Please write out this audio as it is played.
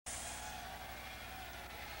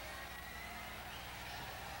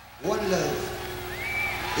One love.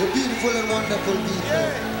 You're beautiful and wonderful people.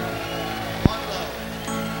 Yeah. One love.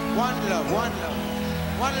 One love, one love.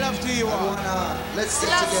 One love to you all. Let's sit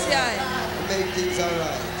together and make things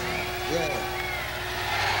alright. Yeah.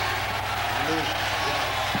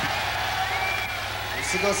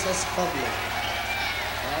 It's just as public.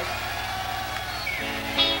 Right?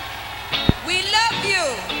 We love you.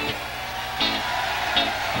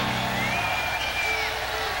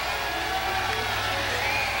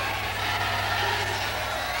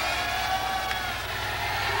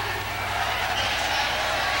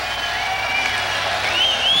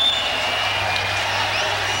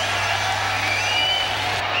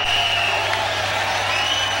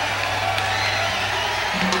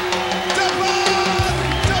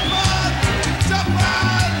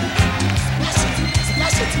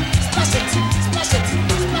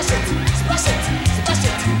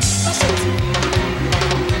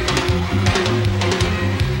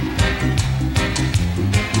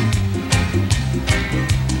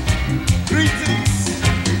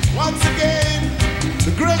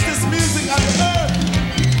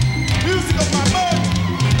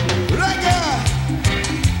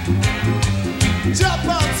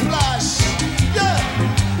 JAPANSPLASH, yeah.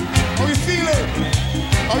 How you feeling?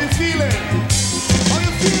 How you feeling? How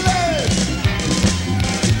you feeling?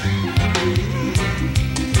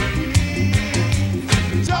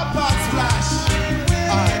 JAPANSPLASH.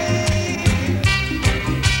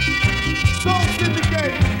 Soul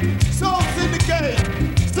syndicate, soul syndicate,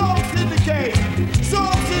 soul syndicate,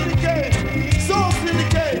 soul syndicate, soul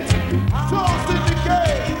syndicate, soul syndicate.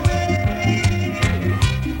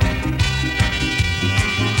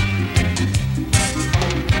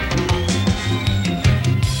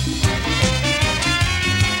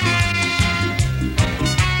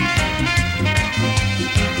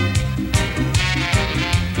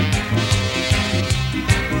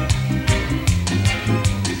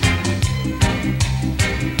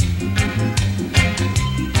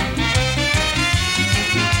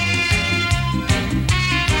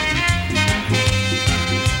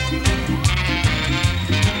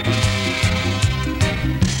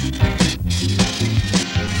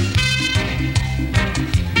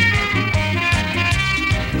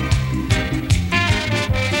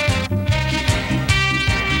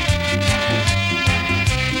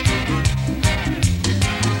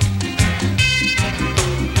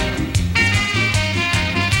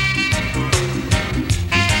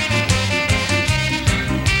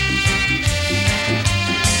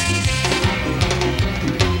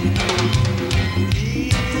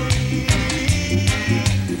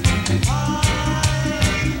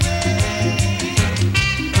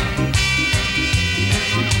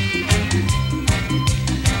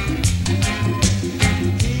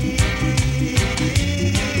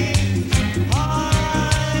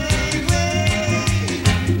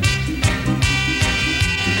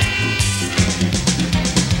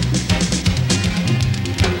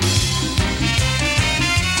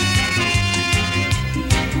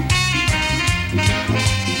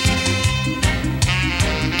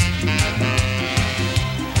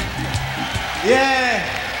 Yeah,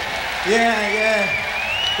 yeah, yeah.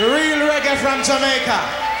 Real reggae from Jamaica.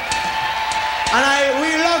 And we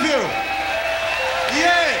love you.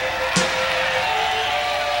 Yeah.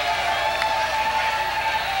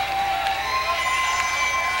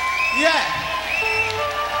 Yeah.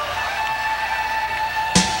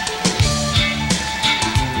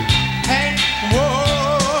 Hey, whoa,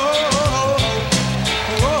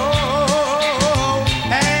 whoa,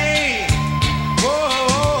 hey,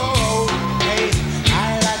 whoa, hey. I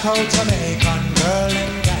like how Jamaican girl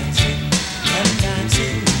them dancing.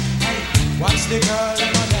 Hey, watch the girl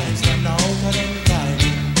them a dance, them now out of them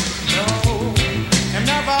timing. No, them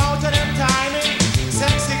never out of them timing.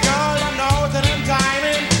 Sexy girl, them now out of them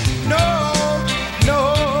timing. No, no,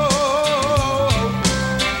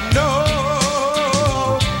 no.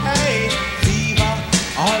 Hey, fever,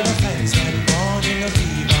 all the fans them born in the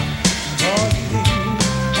fever.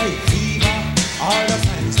 Hey, fever, all the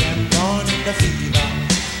fans them born in the fever.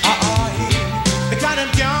 The kind of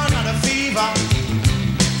down on the fever,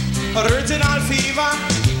 original fever.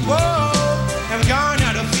 Whoa, I'm gone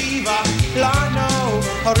on the fever. Lord no,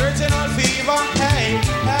 original fever. Hey,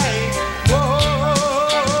 hey,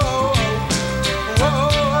 whoa,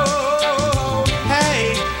 whoa,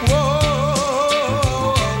 hey,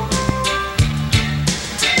 whoa.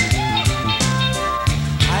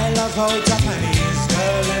 I love how Japanese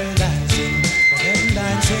girl them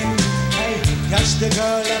dancing, hey, catch the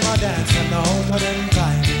girl them a dance and out of them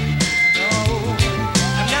timing. No,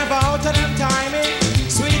 I'm never out of them timing.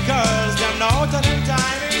 Sweet girls, them not out of them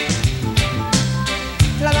timing.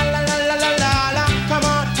 La la la.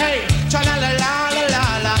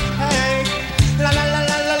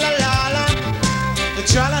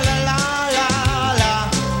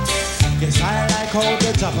 Yes, I like how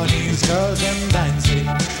the Japanese girls them dancing.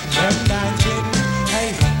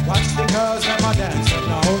 Hey, watch the girls them a dancing.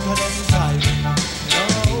 Now out of them timing. No,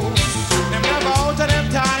 them never out of them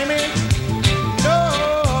timing. No,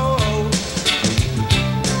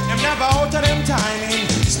 them never out of them timing.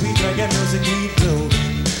 Sweet reggae music keep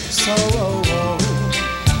growing. So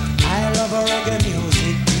I love a reggae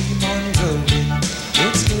music keep on growing.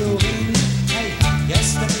 It's growing. Hey,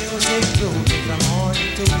 yes the music growing from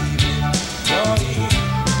morning to evening.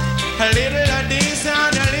 A little of this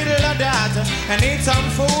and a little of that. I need some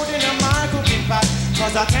food in my cooking pot.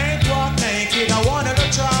 Cause I can't walk naked, I wanna go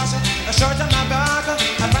trash. A shirt on my back,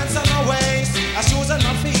 a pants on my waist, a shoes on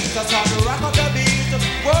my feet. That's how to rock up the beat.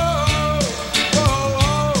 Whoa,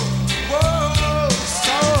 whoa, whoa,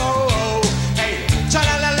 so hey, cha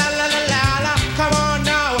la la la la la la la. Come on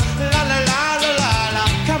now, la la la la la la.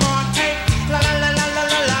 Come on, hey, la la la la la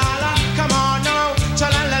la la la. Come on now, cha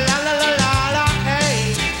la la la la la la la.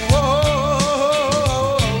 Hey,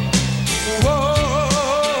 whoa,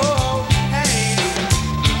 whoa, hey.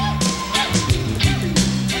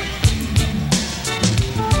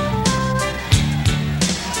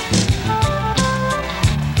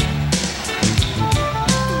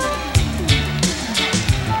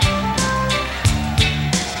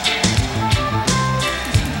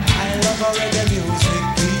 I love our reggae music,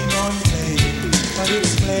 keep on playing, but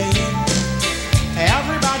it's playing.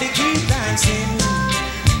 Everybody keep dancing,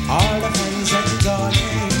 all the friends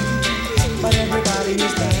enjoying, but everybody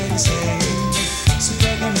is dancing. So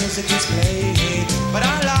reggae music is playing, but I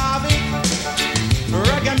love it.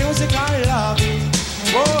 Reggae music, I love it.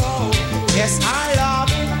 Whoa, yes I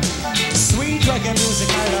love it. Sweet reggae music,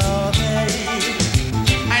 I love it.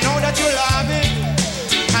 I know that you love it.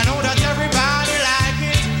 I know that everybody like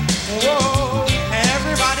it. Whoa,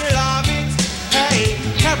 everybody love it. Hey,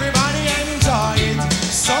 everybody enjoy it.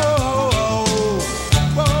 So,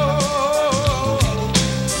 whoa, whoa.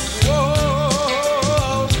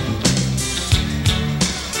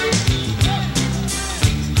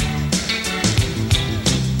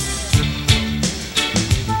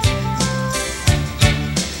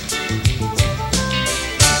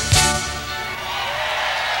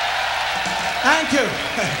 Thank you.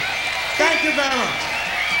 Thank you very much.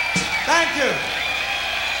 Thank you.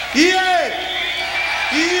 Yeah.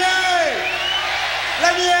 Yeah.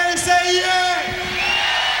 Let me hear you say yeah.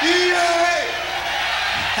 Yeah.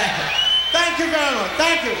 Thank you very much.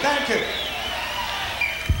 Thank you. Thank you.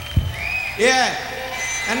 Yeah.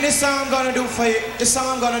 And this song I'm gonna do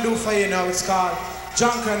for you, now, it's called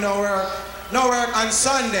Junk and No Work on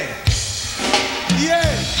Sunday.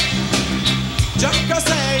 Yeah. Junk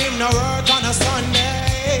say him no work on a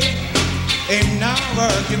Sunday. Him no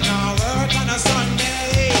work on a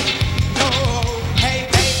Sunday. No, hey,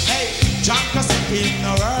 hey, hey. Junk say him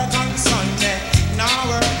no work on Sunday. No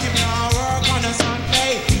work on a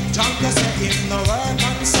Sunday. Junk say him no work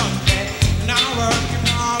on Sunday. No work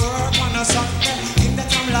on a Sunday. In that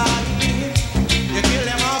I'm lying, you kill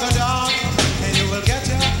them all the dog, and you will get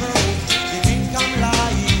your proof. You think I'm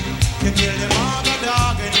lying, you kill them all the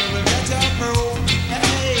dog, and you will get your proof.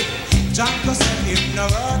 Hey, Junk say him no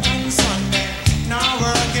work on Sunday. No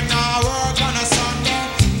work on a Sunday.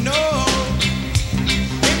 No,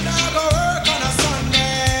 him no go work on a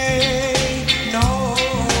Sunday. No,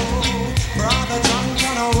 brother Junk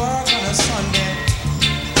gonna work on a Sunday.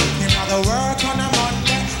 Him no go work on a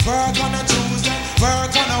Monday, work on a Tuesday,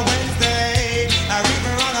 work on a Wednesday, or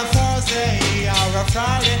even on a Thursday or a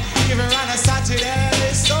Friday, even on a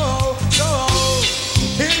Saturday. So,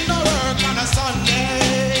 him no work on a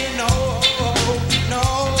Sunday. No.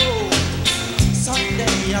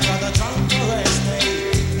 Sunday, your brother drunk for rest day.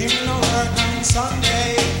 Him no work on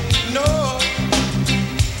Sunday. No,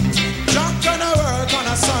 drunk gonna work on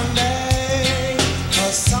a Sunday.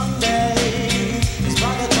 'Cause Sunday is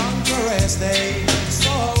brother drunk for rest day.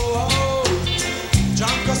 So,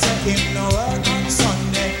 drunk say him no work on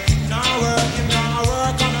Sunday. No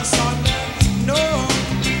work on a Sunday. No,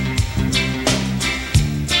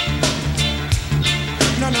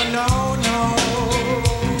 no.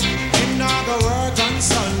 Him no go work on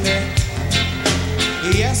Sunday.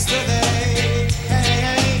 Yesterday,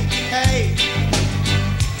 hey,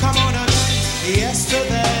 come on again.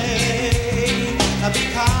 Yesterday, a big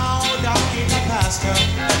cow died in the pasture.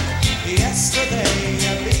 Yesterday,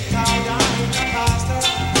 a big cow died in the pasture.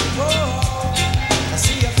 Oh, I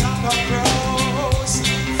see a flock of crows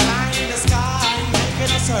flying in the sky,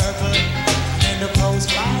 making a circle, and the crows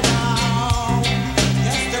fly down.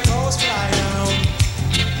 Yes, the crows fly down.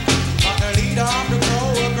 But the leader of the crow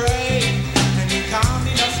will gray, and he come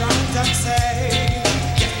in the front and say,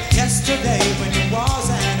 yesterday when it was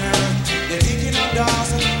on earth,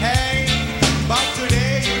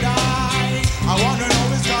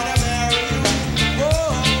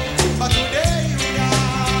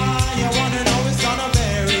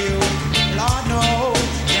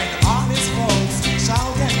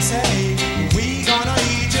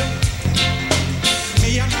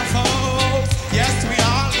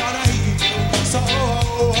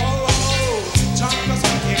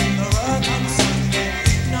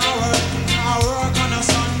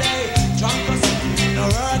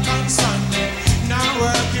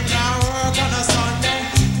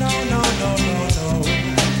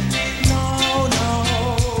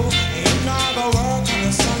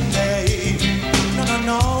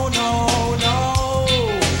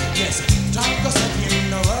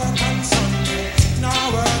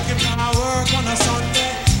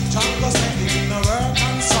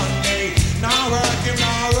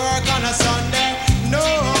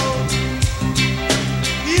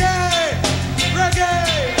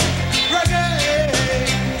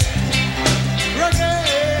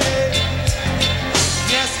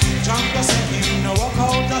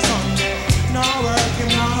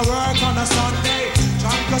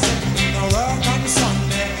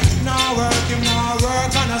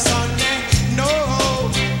 Sunday. No,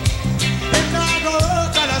 him not go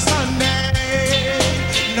work on a Sunday.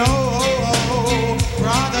 No,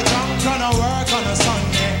 brother John gonna work on a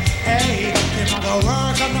Sunday. Hey, him not go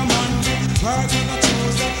work on a Monday, work on a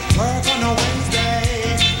Tuesday, work on a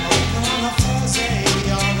Wednesday, work on a Thursday,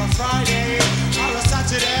 or a Friday, or a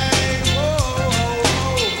Saturday.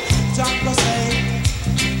 Whoa, John go say,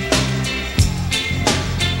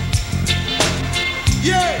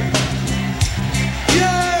 yeah,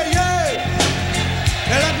 yeah, yeah.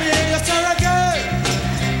 Let me hear you say reggae.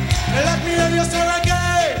 Let me hear you say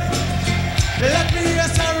reggae. Let me hear you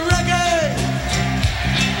say reggae.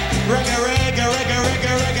 Reggae, reggae, reggae,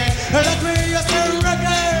 reggae, reggae. Let me hear you say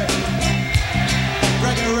reggae.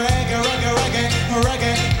 Reggae, reggae, reggae, reggae,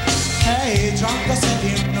 reggae. Hey, drunk us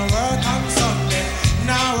him no work on Sunday.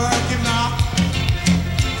 Now work him now.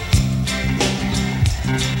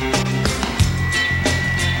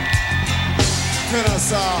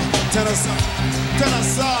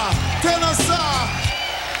 Tenor.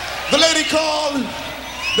 The lady called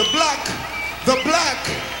the black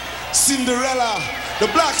Cinderella, the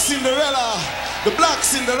black Cinderella, the black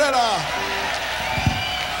Cinderella,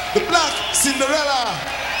 the black Cinderella,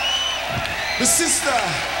 the sister,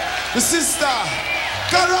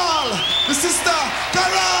 Carol, the sister,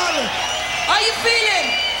 Carol. How you feeling?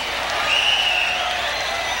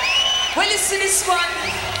 Well, listen to this one.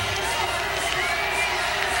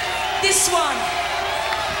 This one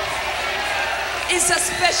is a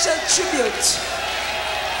special tribute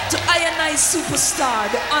to I superstar,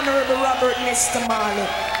 the Honorable Robert Nesta Marley.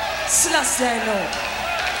 Selassie, I know.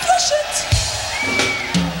 Push it.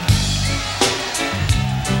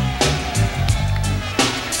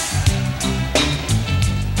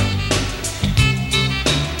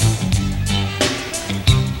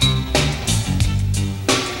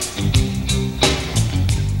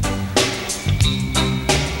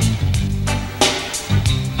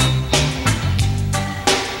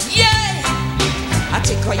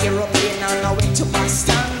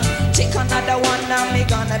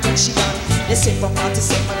 They say from out to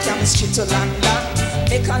say my chemistry to London.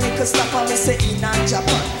 Make a little stop and we say in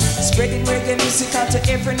Japan. Spreading reggae music out to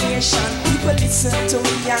every nation. People listen to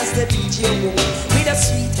me as the DJ woo. With a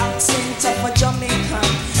sweet accent of a Jamaican.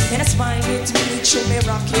 And a smile with me through me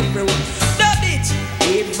rock everywhere. Love it!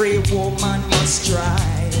 Every woman must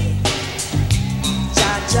try.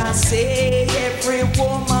 Jaja say every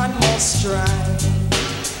woman must try.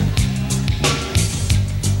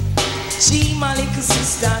 She, my little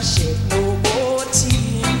sister, shed no more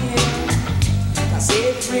tears. 'Cause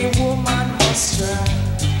every woman must try.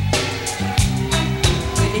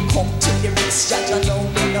 When it come to the wrist, Jaja know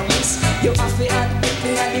me no miss. You have to admit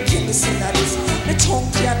me and the chemist in this. The tongue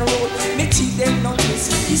can roll, me teeth them not miss.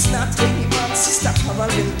 It's not any man, sister Carol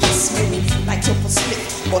will kiss me. Light up a split,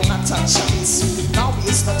 but not a chance. Now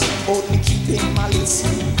it's not about me keeping my list.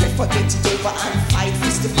 Prefer get it over and fight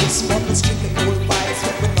face to face. But let's keep it old vibes,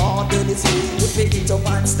 but we're not doing this. You pick it up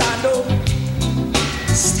and stand up.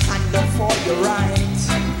 Stand up for your right.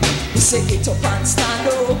 You say it up and stand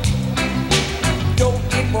up. Don't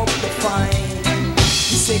give up the fight.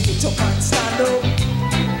 You say it up and stand up.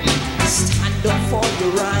 Stand up for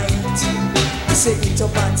your right. You say it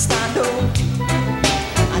up and stand up.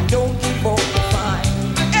 And don't give up the fight.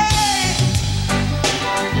 Hey!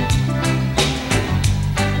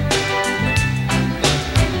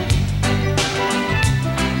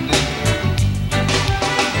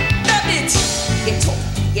 Love it!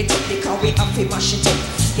 Get up because we have to mash it up.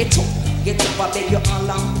 Get up, I beg you all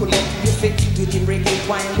and pull up. You fit do the reggae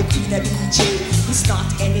wine, the queen of DJ. It's not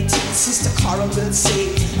anything, Sister Carol will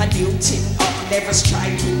say. A new thing up, never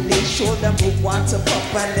striking. They show them who want to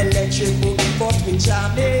pop and the electric boogie, but we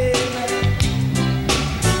jamming.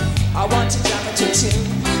 I want to jam it with you,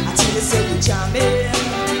 until they say we jamming.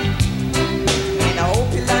 And I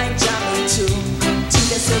hope you like jamming too, till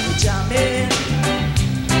they say we jamming.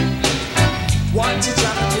 Want to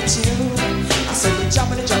jam it with you, I said we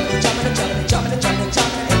jamming, and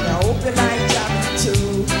I hope you like jamming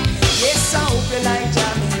too. Yes, I hope you like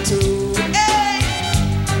jamming too. Hey!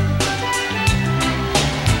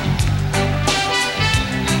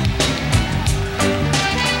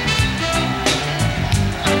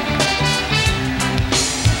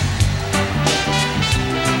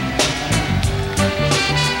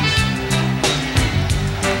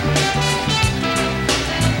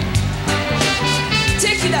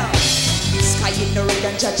 Take it out. Sky in the red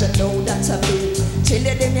and Jaja know that's a blue. Tell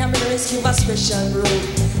you them I'm gonna rescue a special room.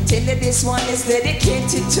 Tell you this one is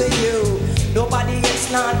dedicated to you. Nobody else,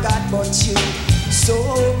 not God but you. So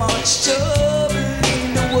much trouble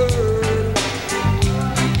in the world.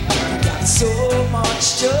 Got so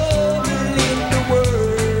much trouble.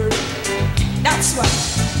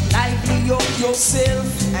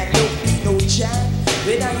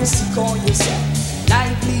 you sick on yourself.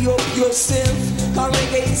 Lively up yourself, cause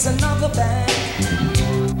reggae is another band.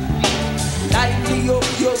 Lively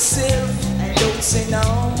up yourself and don't say no.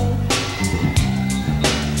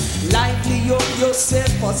 Lively up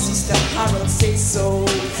yourself, for Sister Carol says so.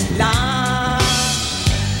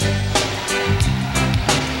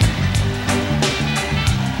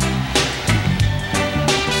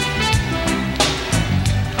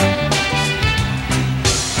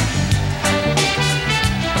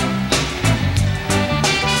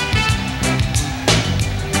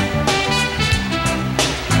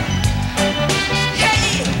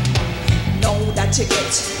 You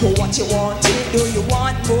get what you wanted, do you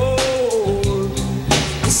want more?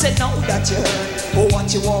 You said now that you heard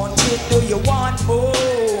what you wanted, do you want more?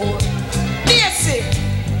 Listen,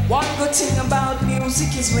 one good thing about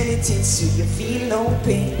music is when it hits you, you feel no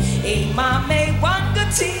pain. Hey mommy, one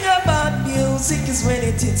good thing about music is when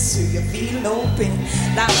it hits you, you feel no pain.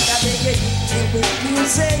 Now I beg you, hit me with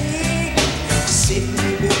music. Just hit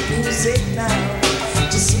me with music now.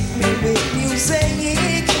 Just hit me with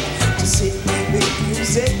music. Just hit me with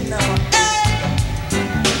music now.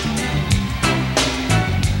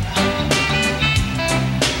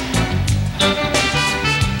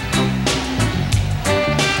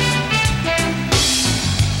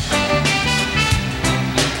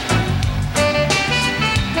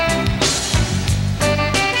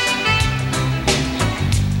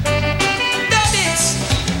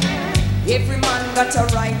 Every man got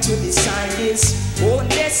a right to decide his own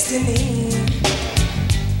destiny.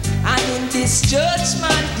 And in this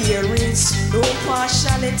judgment there is no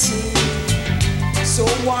partiality. So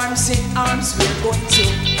arms in arms we're going to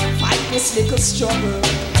fight this little struggle.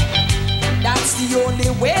 That's the only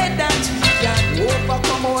way that we can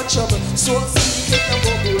overcome our trouble. So syndicate a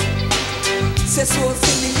bubble. Say so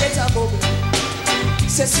syndicate a bubble.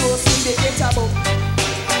 Say so syndicate a bubble.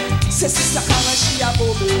 Say Sister Carol she a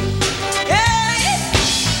bubble. Hey!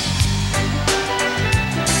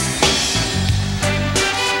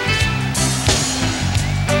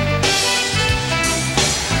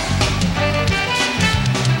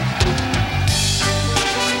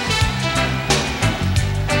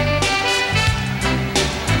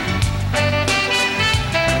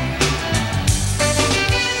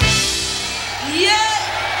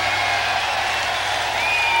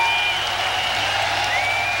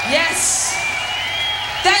 Yes.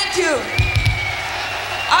 Thank you.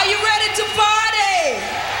 Are you ready to party?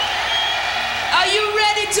 Are you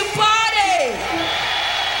ready to party?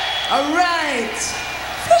 All right.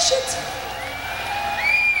 Push it.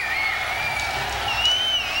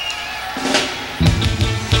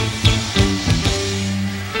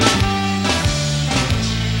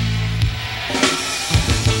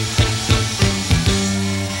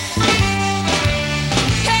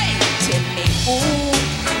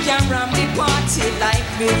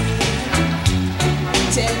 Like me.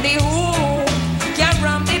 Tell me who can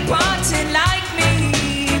run the party like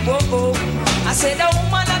me. Whoa, whoa. I said, oh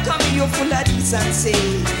man, I come here full of decency.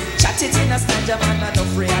 Chat it in a stand, man,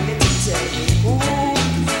 enough reality. Tell me who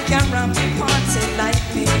can run the party like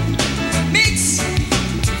me. Mix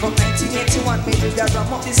from 1981, maybe they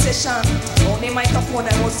ram up the session. Only microphone,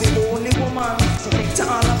 I was the only woman. So make to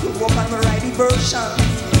all of you walk on the right version.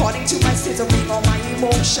 According to my state of being or my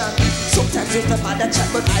emotion. Sometimes with the mother chat,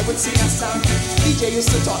 but I would sing a song. DJ used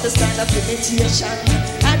to talk the style of imitation.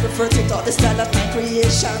 I prefer to talk the style of my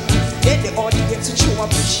creation. Then the audience to show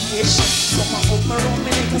appreciation. So I hope my own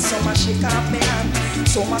minute, so I shake off my hand.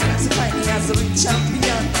 So I classify me as a rich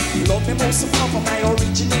champion. Love me most of all for my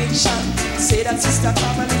origination. Say that Sister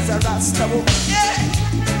Carol is a Rasta woman. Yeah!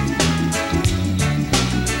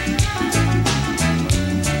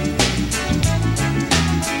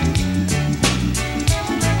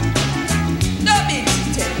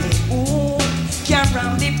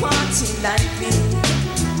 Like me.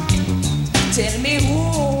 Tell me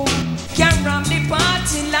who can run the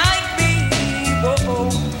party like me. Oh, oh.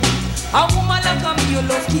 A woman like me, you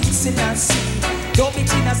love kissing and see. Don't be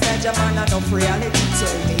in a stage, a man enough reality.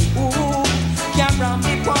 Tell me who can run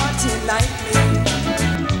the party like me.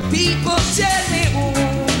 People tell me who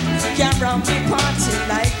can run the party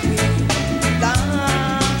like me.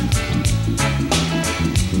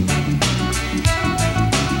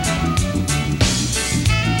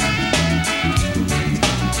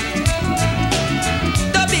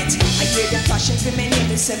 Flashing for me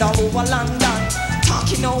name, said all over London.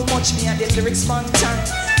 Talking how much me and the lyrics spontan.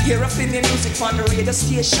 Hear a film music on the radio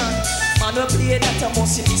station. Man will play that I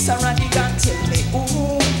must see this a radigan. Tell me who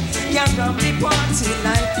can run the party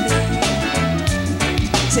like me.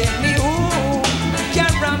 Tell me who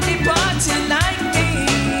can run the party like me.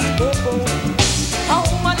 Oh, oh. A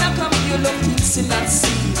woman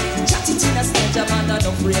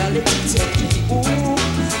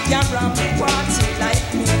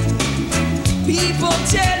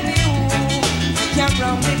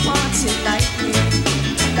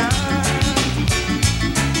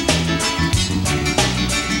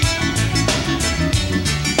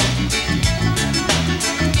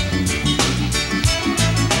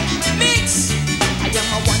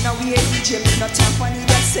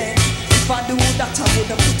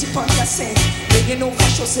them put it on cassette. When you know for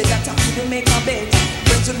sure say that I couldn't make a bet.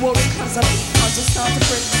 Friends would worry cause I think I just start a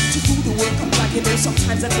friend. To do the work I'm like, you know,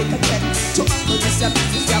 sometimes I take a bet. To honor this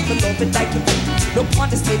business, you have to love it like you do. Look on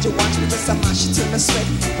the stage, you watch me just a mash it till I sweat.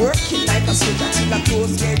 Working like a soldier till my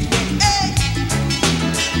clothes get wet. Hey!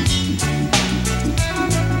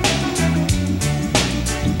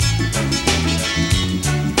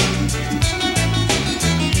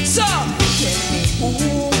 So, tell me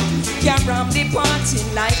who can ram the party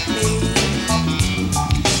like me?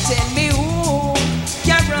 Tell me who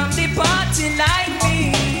can ram the party like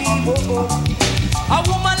me? Oh, oh. A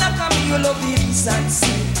woman like me, you love the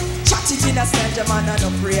decency. Chat it in a stranger man and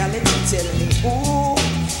of reality. Tell me who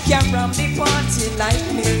can ram the party like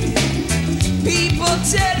me? People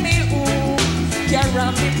tell me who can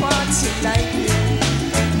ram the party like me?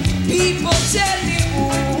 People tell me who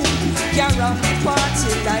can ram the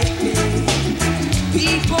party like me?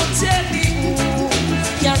 People tell me who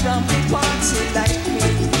can ram the party like me?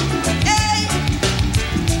 Hey!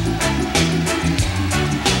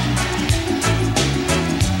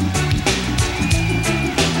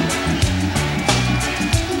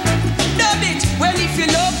 Love it. Well, if you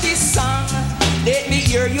love this song, let me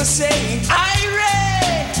hear you say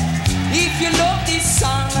Irate. If you love this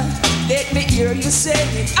song, let me hear you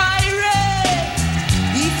say Irate.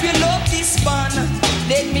 If you love this band,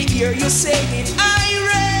 let me hear you singing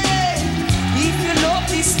Irate. If you love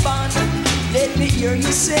this band, let me hear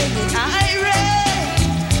you singing Irate.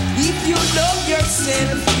 If you love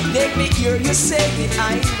yourself, let me hear you singing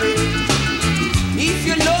Irate. If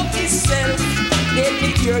you love yourself, let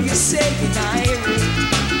me hear you singing Irate.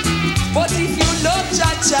 But if you love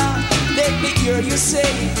Jaja, let me hear you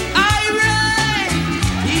singing Irate.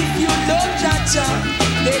 If you love Jaja,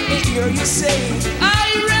 let me hear you singing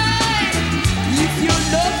Irate. If you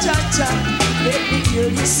love Jaja, let me hear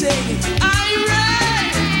you singing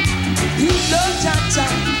Irate. You love Jaja,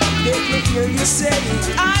 let me hear you singing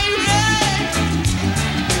Irate.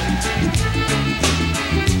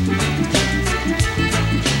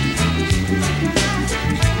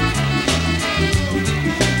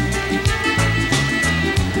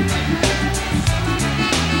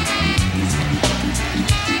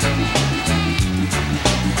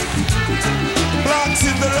 Black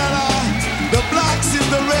Cinderella, the black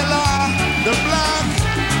Cinderella, the black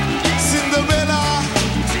Cinderella,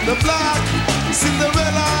 the black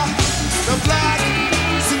Cinderella, the black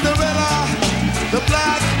Cinderella, the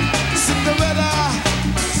black Cinderella.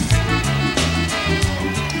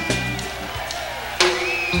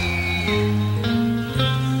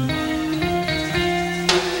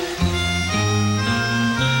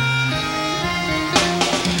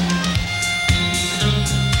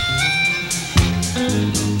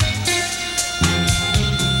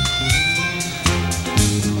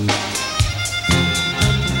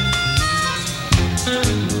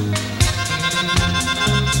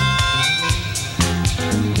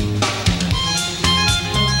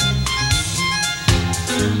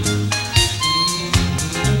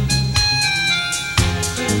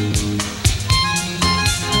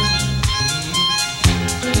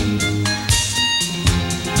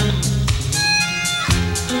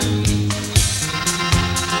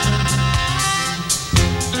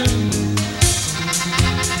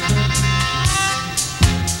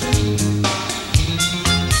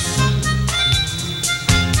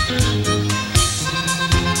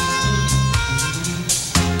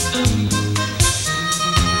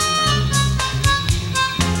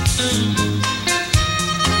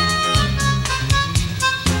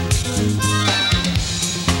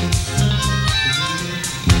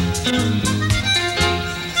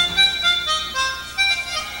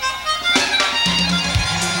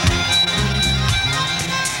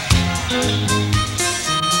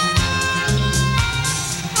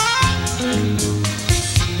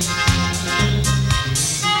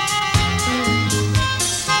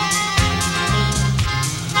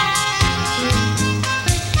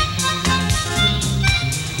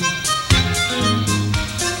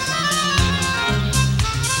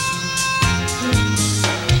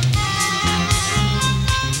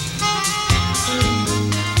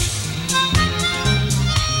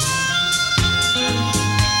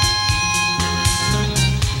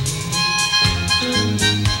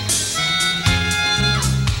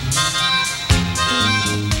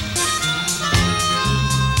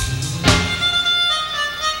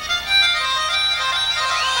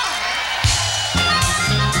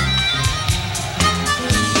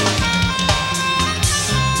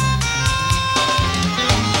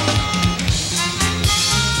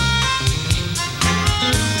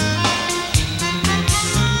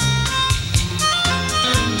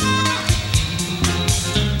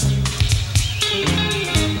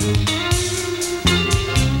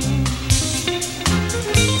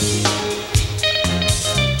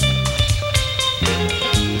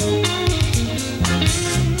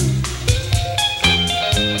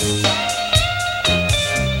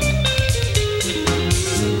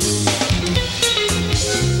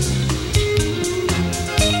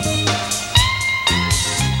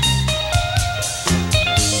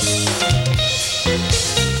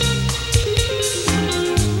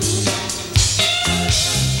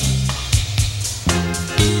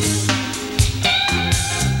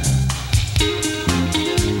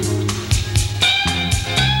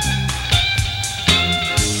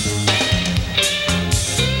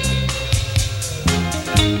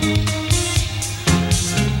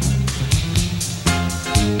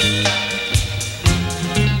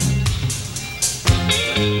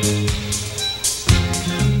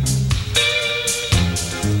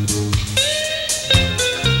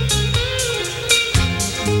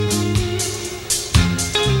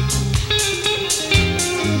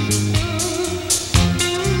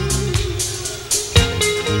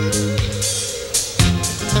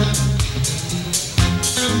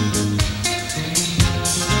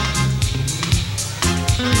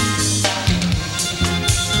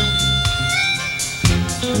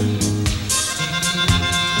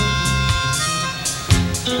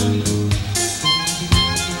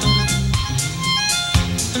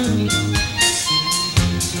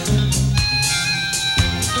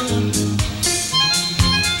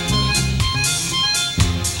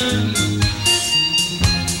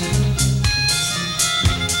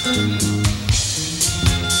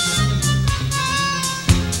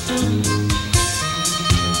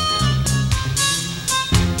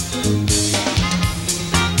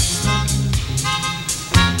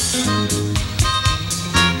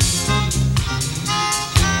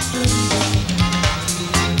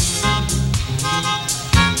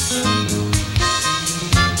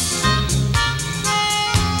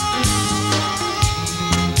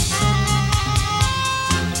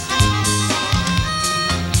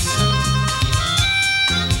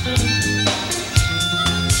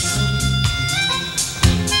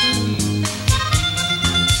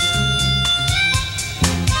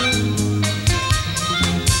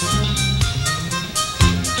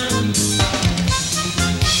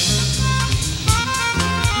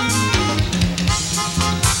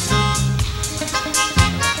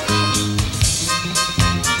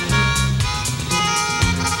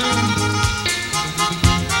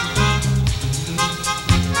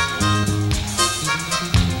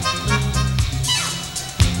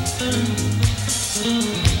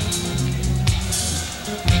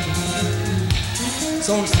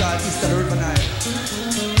 Sounds called East of the River Nile.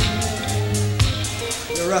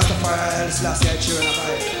 The Rastafari, Selassie, children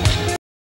of I.